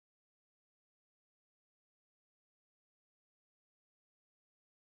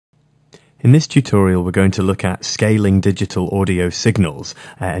In this tutorial, we're going to look at scaling digital audio signals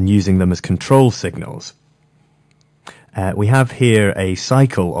and using them as control signals. We have here a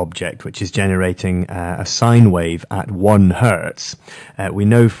cycle object which is generating a sine wave at 1 Hertz. We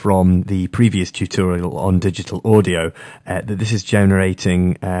know from the previous tutorial on digital audio that this is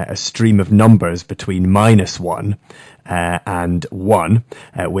generating a stream of numbers between -1 and 1,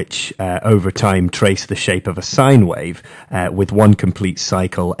 which over time trace the shape of a sine wave with one complete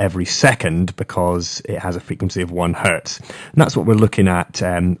cycle every second because it has a frequency of 1 Hertz. And that's what we're looking at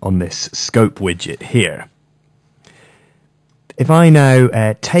on this scope widget here. If I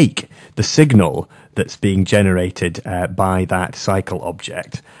now take the signal that's being generated by that cycle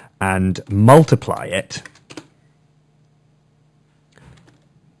object and multiply it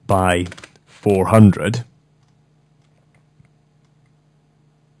by 400,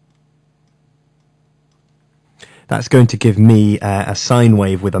 that's going to give me a sine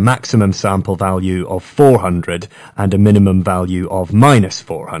wave with a maximum sample value of 400 and a minimum value of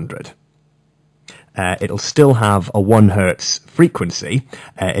 -400. It'll still have a 1 Hertz frequency.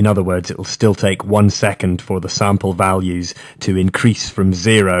 In other words, it will still take 1 second for the sample values to increase from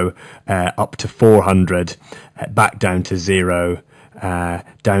 0 up to 400, back down to 0,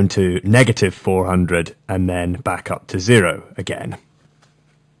 down to -400, and then back up to 0 again.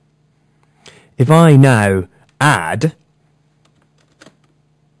 If I now add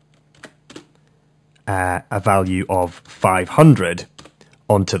a value of 500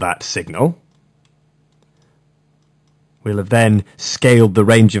 onto that signal, we'll have then scaled the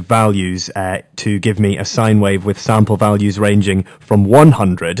range of values to give me a sine wave with sample values ranging from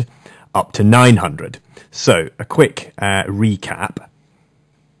 100 up to 900. So, a quick recap.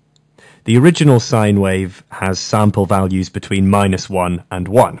 The original sine wave has sample values between -1 and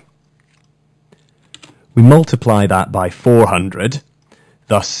 1. We multiply that by 400,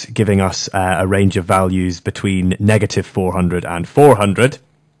 thus giving us a range of values between -400 and 400.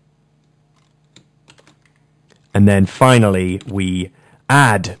 And then finally we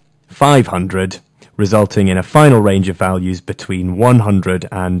add 500, resulting in a final range of values between 100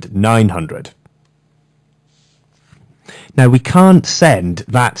 and 900. Now, we can't send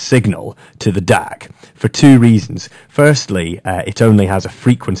that signal to the DAC for two reasons. Firstly, it only has a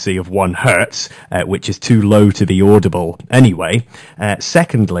frequency of 1 Hertz, which is too low to be audible anyway.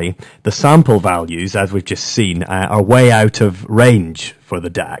 Secondly, the sample values, as we've just seen, are way out of range for the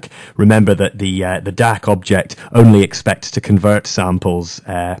DAC. Remember that the DAC object only expects to convert samples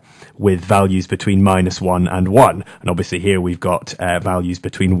with values between -1 and 1. And obviously here we've got values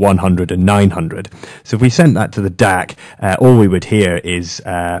between 100 and 900. So if we sent that to the DAC, all we would hear is,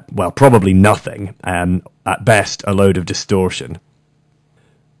 well, probably nothing. At best, a load of distortion.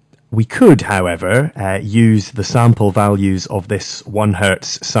 We could, however, use the sample values of this 1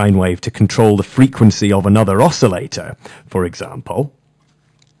 Hertz sine wave to control the frequency of another oscillator, for example.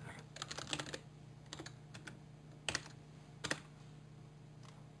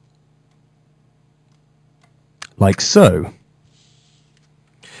 Like so.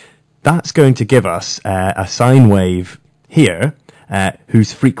 That's going to give us a sine wave here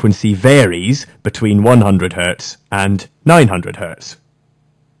whose frequency varies between 100 Hertz and 900 Hertz.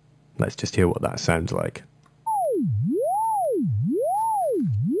 Let's just hear what that sounds like.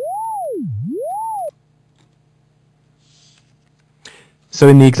 So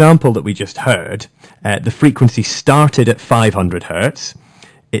in the example that we just heard, the frequency started at 500 Hertz.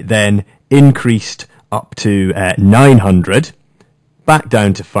 It then increased up to 900, back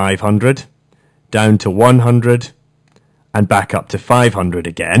down to 500, down to 100, and back up to 500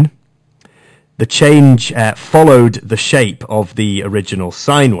 again. The change followed the shape of the original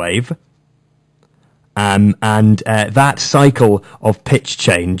sine wave, and that cycle of pitch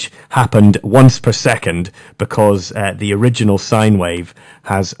change happened once per second because the original sine wave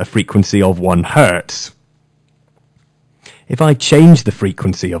has a frequency of 1 Hertz. If I change the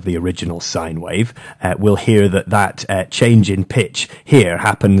frequency of the original sine wave, we'll hear that change in pitch here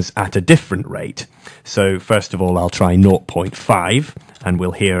happens at a different rate. So first of all, I'll try 0.5, and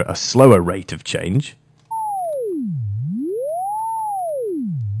we'll hear a slower rate of change.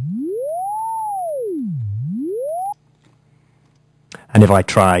 And if I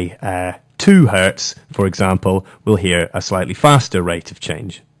try 2 Hertz, for example, we'll hear a slightly faster rate of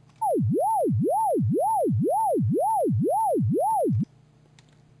change.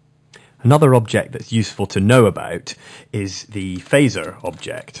 Another object that's useful to know about is the phasor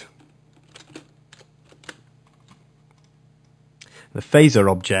object. The phasor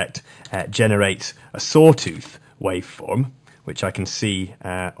object generates a sawtooth waveform, which I can see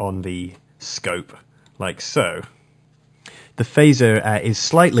on the scope like so. the phaser is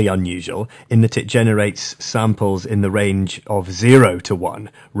slightly unusual in that it generates samples in the range of 0 to 1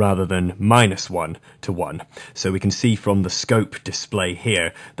 rather than -1 to 1. So we can see from the scope display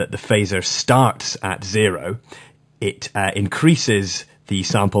here that the phaser starts at 0. It increases the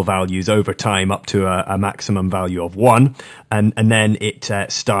sample values over time up to a maximum value of 1, and then it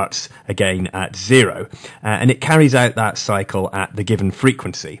starts again at 0. And it carries out that cycle at the given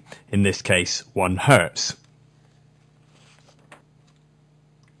frequency, in this case 1 Hertz.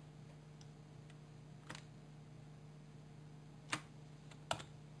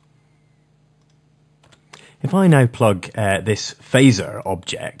 If I now plug this phaser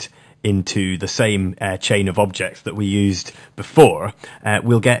object into the same chain of objects that we used before,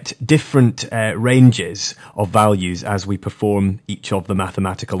 we'll get different ranges of values as we perform each of the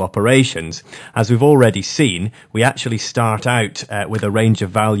mathematical operations. As we've already seen, we actually start out with a range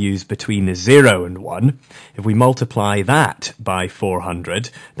of values between 0 and 1. If we multiply that by 400,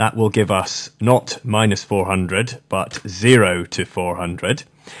 that will give us not -400, but 0 to 400.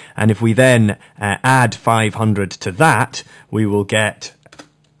 And if we then add 500 to that, we will get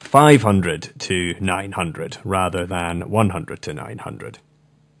 500 to 900 rather than 100 to 900.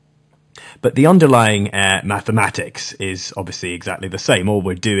 But the underlying mathematics is obviously exactly the same. All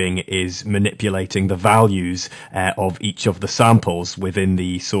we're doing is manipulating the values of each of the samples within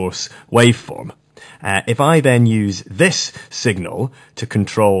the source waveform. If I then use this signal to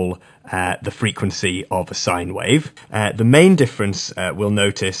control the frequency of a sine wave, the main difference we'll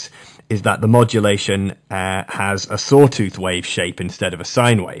notice is that the modulation has a sawtooth wave shape instead of a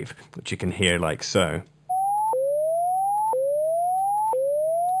sine wave, which you can hear like so.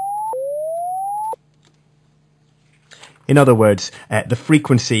 In other words, the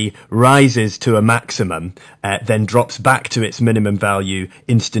frequency rises to a maximum, then drops back to its minimum value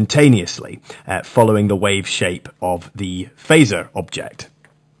instantaneously, following the wave shape of the phaser object.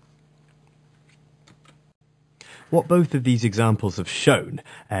 What both of these examples have shown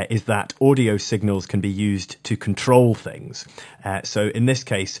is that audio signals can be used to control things. So in this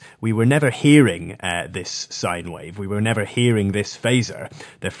case, we were never hearing this sine wave. We were never hearing this phaser.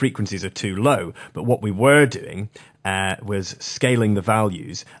 Their frequencies are too low. But what we were doing was scaling the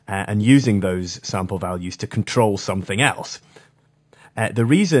values and using those sample values to control something else. The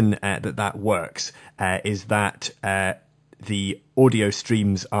reason that works is that the audio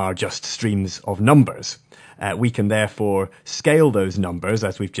streams are just streams of numbers. We can therefore scale those numbers,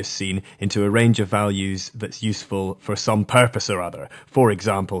 as we've just seen, into a range of values that's useful for some purpose or other. For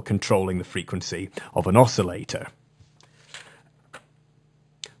example, controlling the frequency of an oscillator.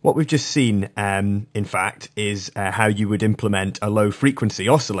 What we've just seen, in fact, is how you would implement a low-frequency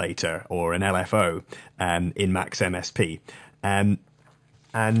oscillator, or an LFO, in MaxMSP.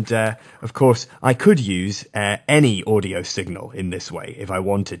 And of course, I could use any audio signal in this way if I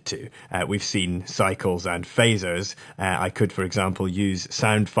wanted to. We've seen cycles and phasers. I could, for example, use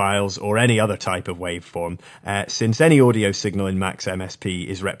sound files or any other type of waveform, since any audio signal in MaxMSP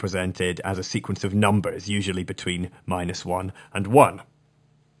is represented as a sequence of numbers, usually between -1 and 1.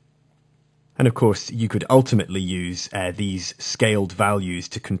 And of course, you could ultimately use these scaled values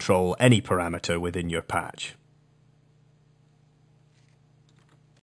to control any parameter within your patch.